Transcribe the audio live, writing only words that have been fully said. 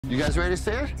You guys ready to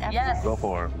see it? Yes. Go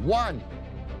for it. 1,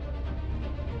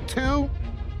 2,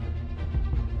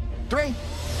 3.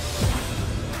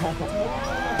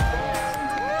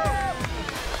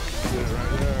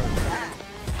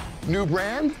 New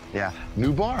brand, Yeah,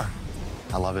 new bar,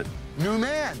 I love it. new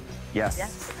man,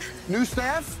 Yes. new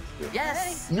staff,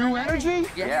 Yes. new energy.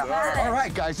 Yes. All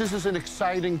right, guys, this is an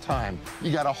exciting time.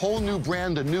 You got a whole new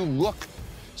brand, a new look.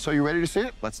 So you ready to see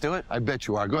it? Let's do it. I bet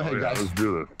you are. Go ahead, guys. Let's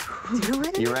do it.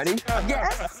 You ready?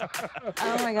 Yes.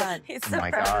 Oh my God. He's Oh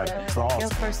my God. It's awesome.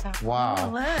 First time.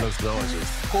 Wow. Those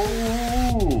delicious.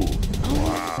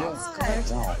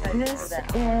 This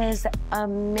is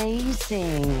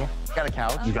amazing. Got a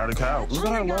couch? You got a couch. Look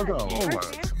at our logo. Oh my.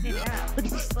 Look at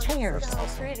these chairs.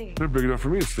 They're big enough for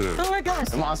me to sit in. Oh my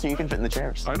gosh. Monster, you can fit in the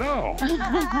chairs. I know.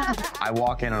 I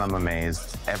walk in and I'm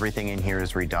amazed. Everything in here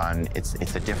is redone.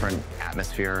 It's a different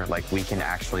atmosphere. Like, we can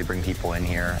actually bring people in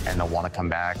here and they'll want to come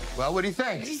back. Well, what do you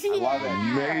think?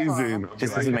 Amazing.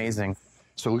 This is amazing.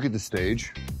 So look at the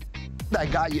stage. I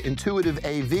got you intuitive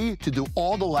AV to do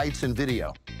all the lights and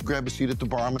video. Grab a seat at the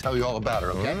bar. I'm gonna tell you all about it,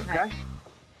 okay? Okay.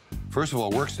 First of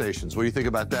all, workstations. What do you think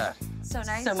about that? So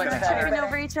nice. So much We're better. tripping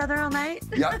over each other all night.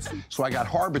 Yep. So I got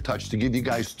Harbor Touch to give you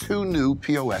guys 2 new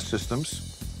POS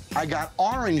systems. I got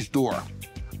Orange Door,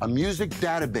 a music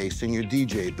database in your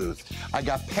DJ booth. I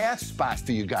got Path Spot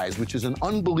for you guys, which is an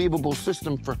unbelievable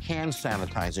system for hand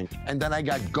sanitizing. And then I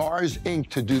got GARS Inc.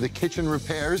 to do the kitchen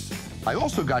repairs. I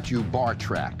also got you Bar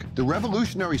Track, the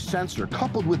revolutionary sensor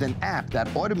coupled with an app that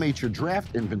automates your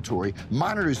draft inventory,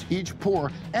 monitors each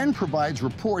pour, and provides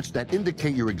reports that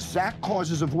indicate your exact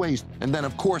causes of waste. And then,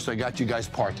 of course, I got you guys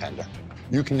Partender.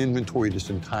 You can inventory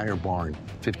this entire bar in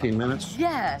 15 minutes.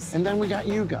 Yes. And then we got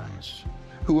you guys,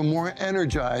 who are more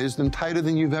energized and tighter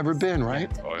than you've ever been, right?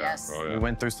 Oh, yeah. Yes. Oh, We yeah.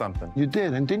 went through something. You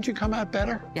did, and didn't you come out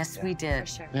better? Yes, we did.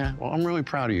 Yeah, well, I'm really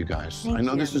proud of you guys. I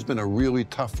know this has been a really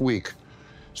tough week.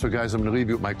 So, guys, I'm gonna leave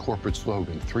you with my corporate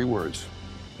slogan. 3 words,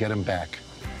 get him back.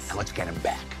 And let's get him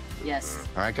back. Yes.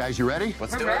 All right, guys, you ready?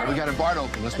 Let's do it. We got a bar to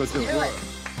open. Let's go do it.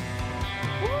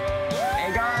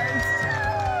 Hey,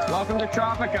 guys. Welcome to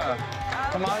Tropica.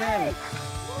 Come on in.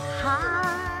 Hi.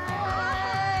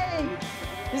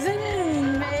 Isn't it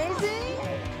amazing?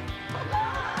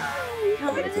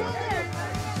 Come in.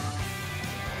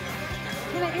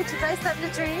 Can I get you guys something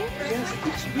to drink?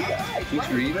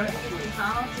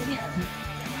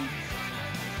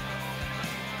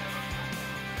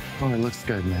 Oh, it looks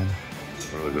good, man.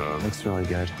 Really done. Looks really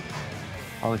good.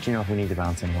 I'll let you know if we need to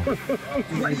bounce in more.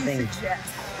 One thing.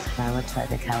 I will try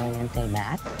the caliente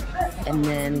mac. And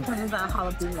then. We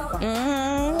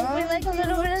like a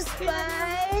little bit of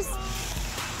spice.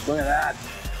 Look at that.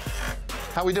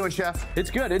 How we doing, Chef?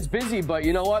 It's good. It's busy, but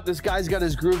you know what? This guy's got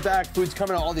his groove back. Food's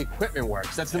coming out. All the equipment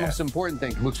works. That's the most important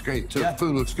thing. Looks great, too. Yeah.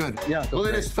 Food looks good. Yeah, Look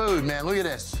at great. this food, man. Look at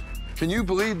this. Can you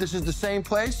believe this is the same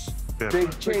place? Yeah.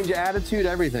 Big change of attitude,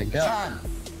 everything. Yeah. John,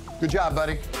 good job,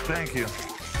 buddy. Thank you.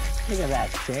 Look at that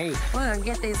shape. We're gonna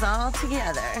get these all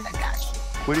together.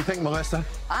 What do you think, Melissa?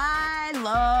 I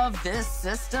love this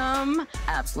system.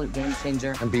 Absolute game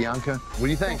changer. And Bianca, what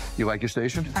do you think? You like your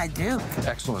station? I do.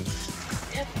 Excellent.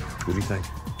 What do you think?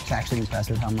 It's actually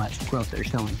impressive how much growth they're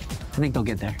showing. I think they'll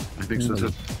get there. I think so,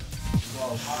 too.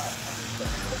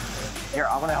 Here,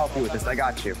 I'm gonna help you with this. I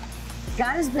got you.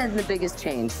 God has been the biggest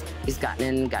change. He's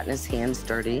gotten his hands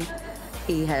dirty.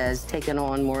 He has taken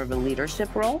on more of a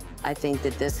leadership role. I think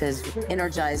that this has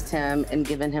energized him and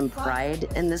given him pride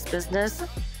in this business.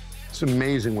 It's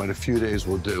amazing what a few days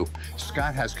will do.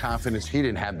 Scott has confidence. He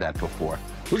didn't have that before.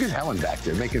 Look at Helen back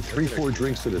there making 3, 4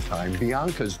 drinks at a time.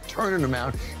 Bianca's turning them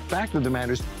out. Fact of the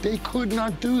matter is, they could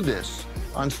not do this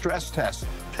on stress tests.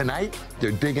 Tonight,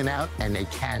 they're digging out and they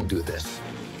can do this.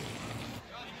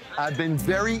 I've been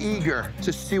very eager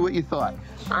to see what you thought.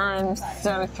 I'm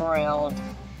so thrilled.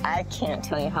 I can't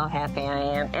tell you how happy I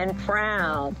am and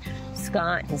proud.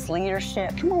 Scott, his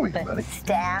leadership, Come on with you, the buddy.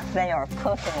 staff, they are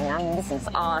cooking. I mean, this is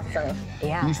awesome.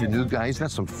 Yeah. He's a new guy. He's got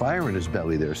some fire in his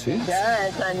belly there, see? He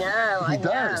does, I know. He I know.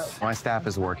 does. My staff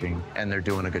is working, and they're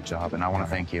doing a good job, and I want to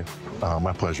thank you. Oh,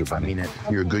 my pleasure, buddy. I mean it.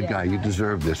 You're a good guy. You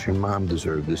deserve this. Your mom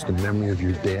deserved this. The memory of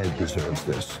your dad deserves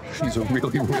this. He's a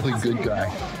really, really good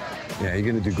guy. Yeah,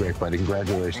 you're going to do great, buddy.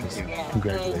 Congratulations.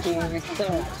 Congratulations. Thank you so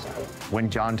much.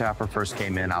 When Jon Taffer first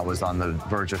came in, I was on the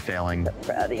verge of failing.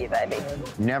 Proud of you, baby.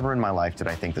 Never in my life did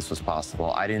I think this was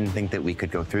possible. I didn't think that we could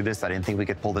go through this. I didn't think we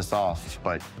could pull this off.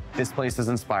 But this place has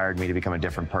inspired me to become a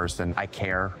different person. I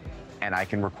care, and I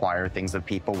can require things of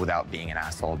people without being an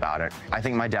asshole about it. I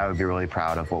think my dad would be really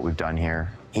proud of what we've done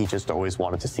here. He just always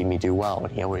wanted to see me do well,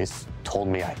 and he always told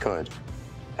me I could.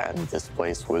 And this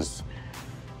place was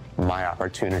my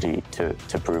opportunity to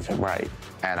prove him right.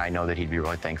 And I know that he'd be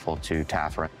really thankful to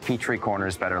Taffer. Peachtree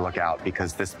Corners better look out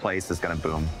because this place is going to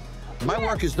boom. My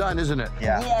work is done, isn't it?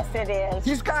 Yeah. Yes, it is.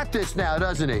 He's got this now,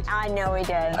 doesn't he? I know he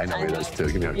does. I know he does too.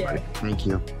 Give me everybody. Thank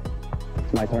you.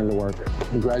 My turn to work.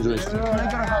 Congratulations.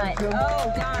 Right.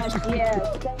 Oh, gosh,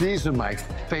 yes. These are my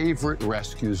favorite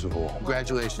rescues of all.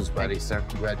 Congratulations, buddy. Sir,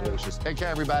 congratulations. Take care,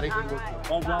 everybody. All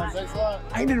right. Thanks a lot.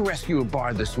 I didn't rescue a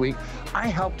bar this week. I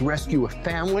helped rescue a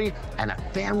family and a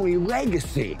family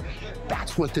legacy.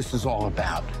 That's what this is all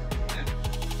about.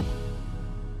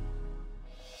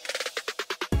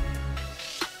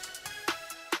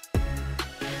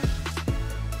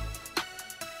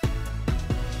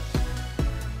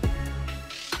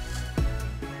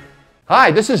 Hi,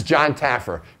 this is Jon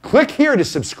Taffer. Click here to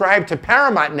subscribe to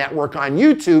Paramount Network on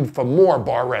YouTube for more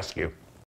Bar Rescue.